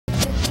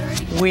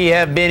We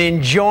have been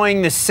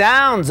enjoying the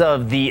sounds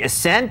of the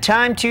Assent.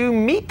 Time to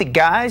meet the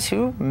guys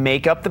who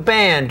make up the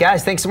band.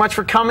 Guys, thanks so much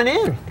for coming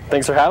in.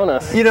 Thanks for having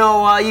us. You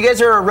know, you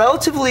guys are a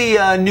relatively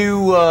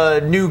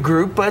new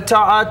group, but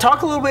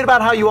talk a little bit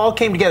about how you all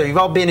came together. You've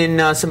all been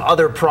in some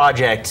other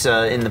projects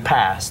in the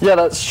past. Yeah,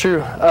 that's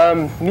true.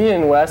 Me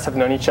and Wes have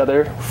known each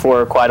other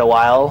for quite a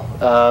while.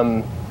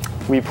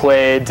 We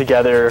played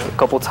together a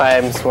couple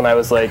times when I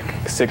was like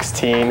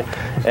 16,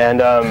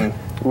 and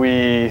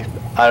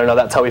I don't know,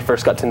 that's how we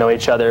first got to know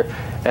each other.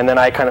 And then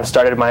I kind of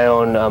started my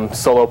own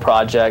solo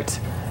project,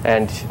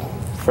 and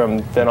from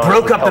then on...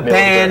 Broke up the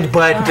band,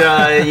 but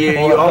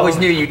you always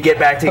knew you'd get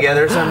back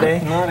together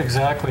someday? Not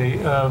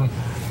exactly.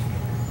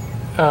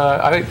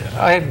 I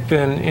had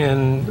been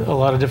in a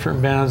lot of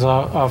different bands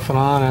off and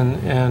on,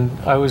 and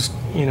I was,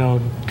 you know,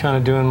 kind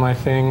of doing my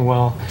thing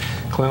while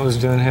Clint was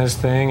doing his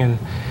thing,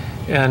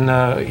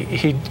 and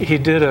he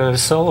did a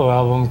solo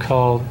album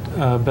called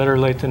Better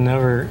Late Than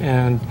Never,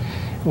 and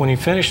when he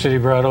finished it, he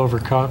brought over a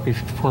copy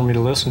for me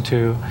to listen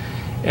to,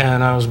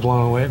 and I was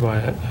blown away by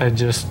it. I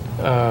just,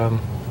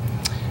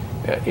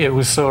 it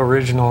was so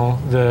original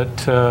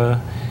that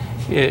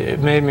it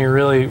made me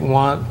really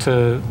want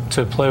to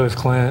play with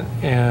Clint,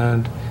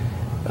 and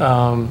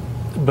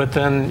but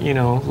then, you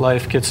know,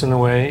 life gets in the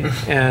way,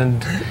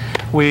 and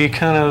we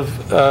kind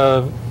of,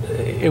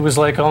 it was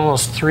like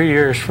almost 3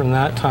 years from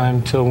that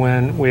time till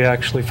when we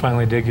actually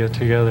finally did get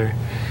together.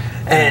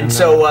 And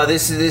so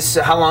this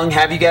how long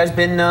have you guys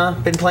been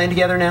playing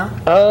together now?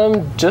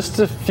 Just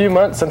a few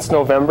months, since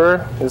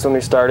November is when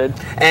we started.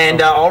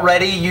 And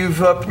already you've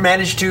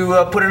managed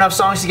to put enough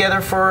songs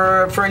together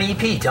for an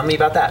EP. Tell me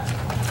about that.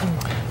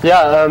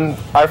 Yeah,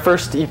 our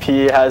first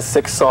EP has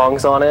 6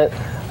 songs on it.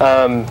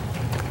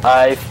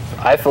 I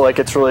feel like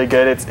it's really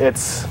good.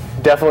 It's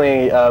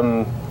definitely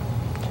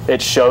it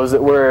shows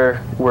that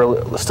we're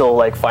still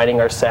like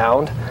finding our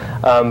sound.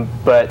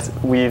 But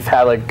we've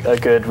had like a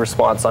good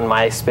response on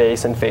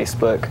MySpace and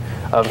Facebook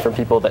from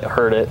people that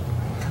heard it.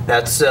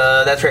 That's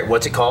right.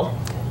 What's it called?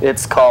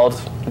 It's called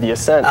The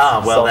Assent.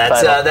 Ah, well,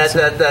 that's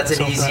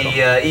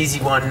an easy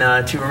one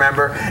to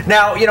remember.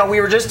 Now, you know, we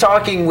were just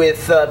talking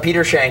with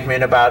Peter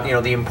Shankman about, you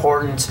know, the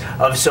importance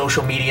of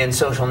social media and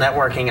social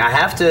networking. I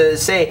have to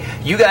say,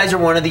 you guys are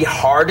one of the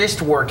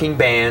hardest working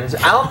bands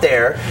out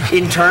there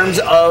in terms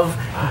of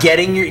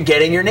getting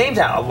your names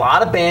out. A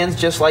lot of bands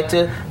just like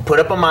to put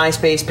up a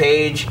MySpace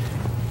page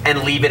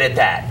and leave it at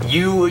that.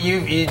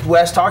 You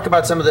Wes, talk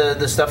about some of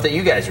the stuff that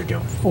you guys are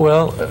doing.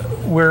 Well,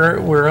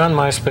 we're on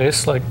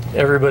MySpace like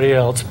everybody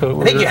else, but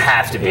I think you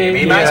have to be. I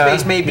mean,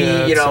 MySpace may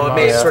be, you know, it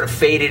may have sort of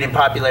faded in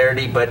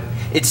popularity, but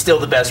it's still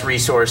the best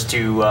resource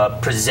to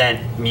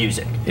present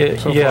music.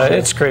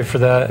 It's great for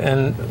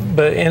that.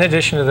 But in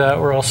addition to that,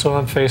 we're also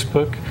on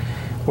Facebook.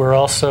 We're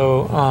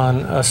also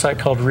on a site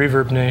called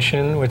Reverb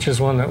Nation, which is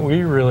one that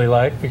we really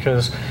like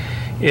because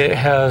it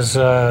has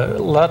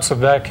lots of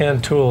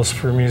back-end tools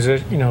for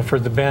for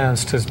the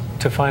bands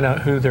to find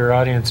out who their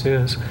audience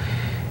is,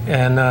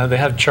 and they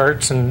have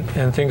charts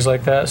and things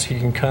like that, so you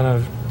can kind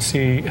of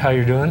see how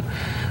you're doing.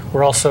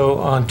 We're also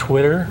on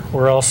Twitter.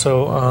 We're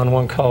also on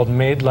one called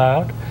Made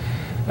Loud.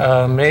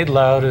 Made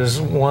Loud is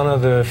one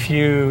of the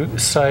few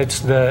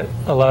sites that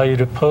allow you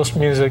to post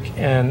music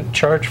and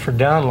charge for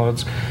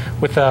downloads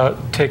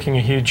without taking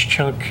a huge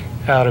chunk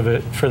out of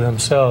it for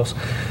themselves.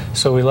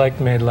 So we like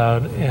Made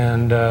Loud,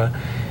 and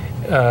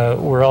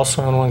we're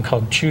also on one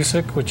called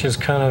Chusik, which is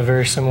kind of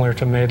very similar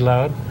to Made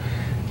Loud.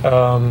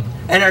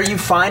 And are you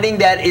finding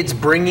that it's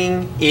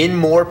bringing in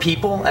more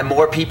people, and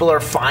more people are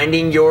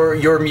finding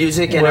your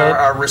music and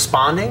are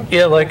responding?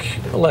 Yeah, like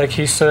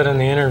he said in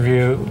the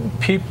interview,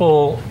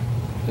 people,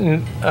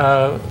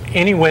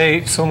 any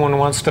way someone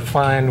wants to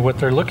find what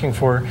they're looking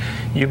for,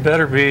 you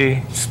better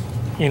be,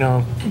 you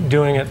know,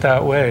 doing it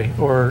that way,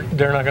 or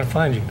they're not going to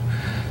find you.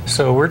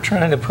 So we're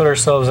trying to put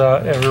ourselves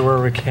out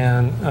everywhere we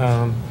can.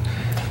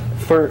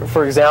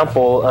 For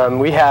example,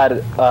 we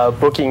had a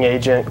booking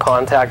agent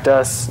contact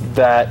us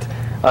that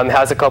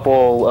has a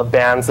couple of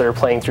bands that are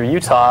playing through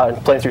Utah and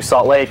playing through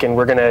Salt Lake, and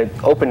we're going to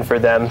open for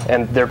them.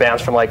 And they're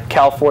bands from like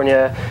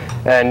California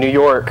and New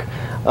York.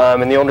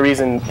 And the only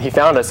reason he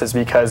found us is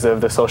because of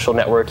the social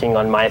networking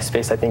on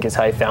MySpace, I think is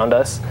how he found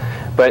us.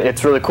 But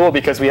it's really cool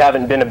because we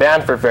haven't been a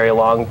band for very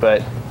long,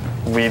 but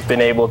we've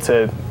been able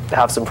to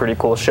have some pretty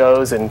cool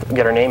shows and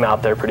get our name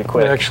out there pretty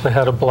quick. We actually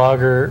had a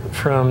blogger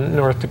from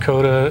North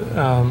Dakota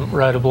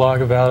write a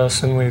blog about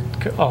us, and we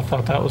all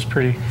thought that was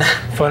pretty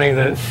funny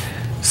that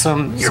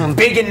You're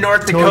big in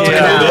North Dakota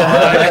now.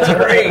 That's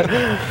great.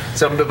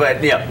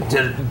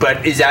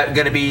 But is that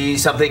going to be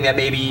something that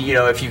maybe, you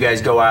know, if you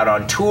guys go out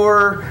on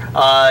tour,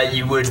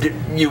 you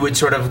would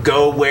sort of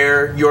go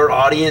where your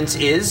audience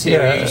is?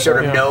 You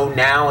sort of know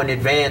now in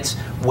advance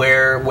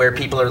where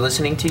people are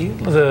listening to you?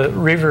 The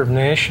Reverb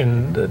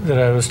Nation that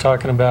I was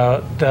talking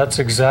about, that's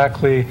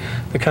exactly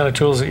the kind of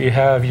tools that you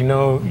have. You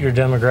know your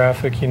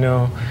demographic, you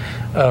know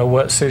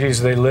what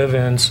cities they live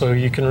in, so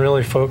you can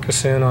really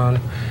focus in on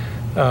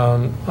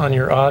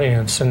your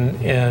audience, and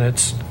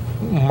it's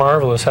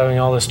marvelous having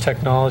all this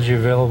technology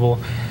available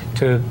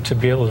to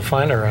be able to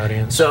find our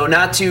audience. So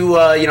not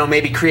to you know,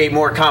 maybe create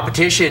more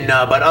competition,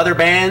 but other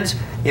bands,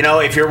 you know,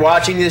 if you're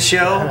watching this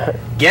show,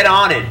 get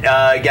on it,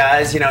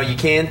 guys. You know, you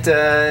can't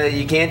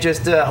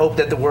just hope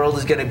that the world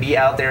is going to be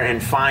out there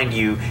and find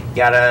you. You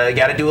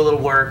gotta do a little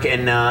work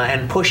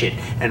and push it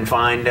and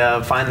find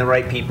the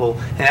right people.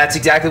 And that's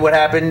exactly what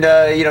happened.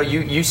 You know,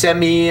 you sent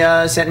me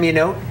a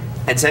note.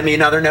 And sent me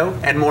another note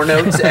and more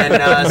notes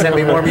and sent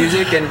me more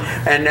music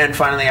and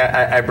finally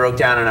I broke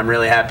down, and I'm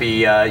really happy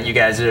you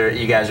guys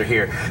are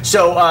here.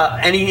 So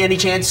any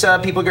chance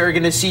people are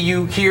going to see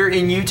you here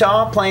in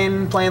Utah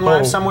playing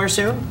live somewhere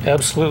soon?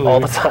 Absolutely, all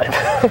the time.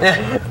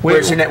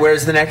 Where's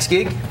the next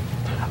gig?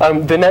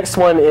 The next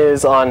one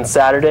is on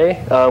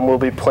Saturday. We'll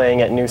be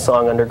playing at New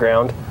Song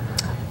Underground.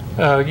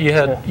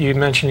 You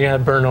mentioned you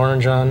had Burn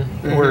Orange on.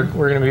 Mm-hmm.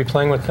 We're going to be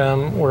playing with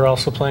them. We're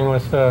also playing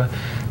with a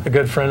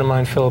good friend of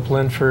mine, Philip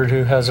Linford,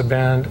 who has a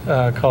band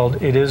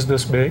called It Is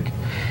This Big.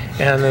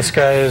 And this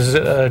guy is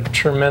a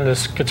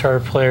tremendous guitar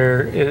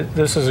player.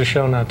 This is a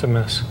show not to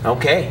miss.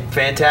 Okay,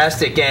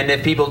 fantastic. And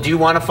if people do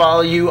want to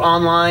follow you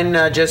online,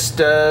 just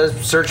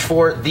search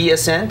for The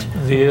Assent.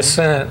 The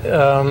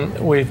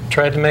Assent. We've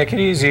tried to make it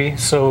easy.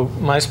 So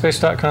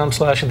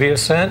myspace.com/The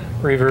Assent,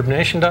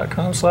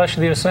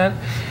 reverbnation.com/The Assent.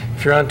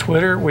 If you're on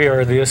Twitter, we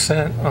are The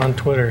Assent on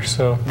Twitter.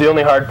 So the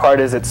only hard part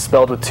is it's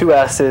spelled with 2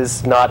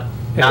 S's, not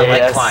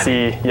like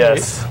A-S-C.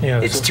 Yes.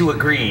 It's to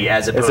agree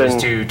as opposed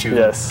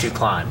to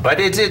climb. But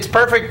it's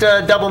perfect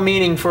double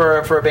meaning for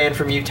a band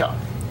from Utah.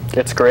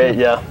 It's great,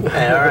 yeah.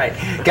 All right.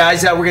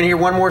 Guys, we're going to hear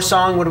one more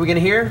song. What are we going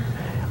to hear?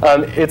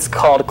 It's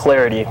called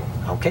Clarity.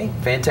 Okay,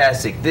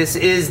 fantastic. This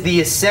is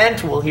The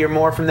Assent. We'll hear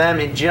more from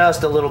them in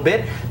just a little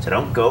bit, so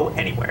don't go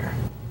anywhere.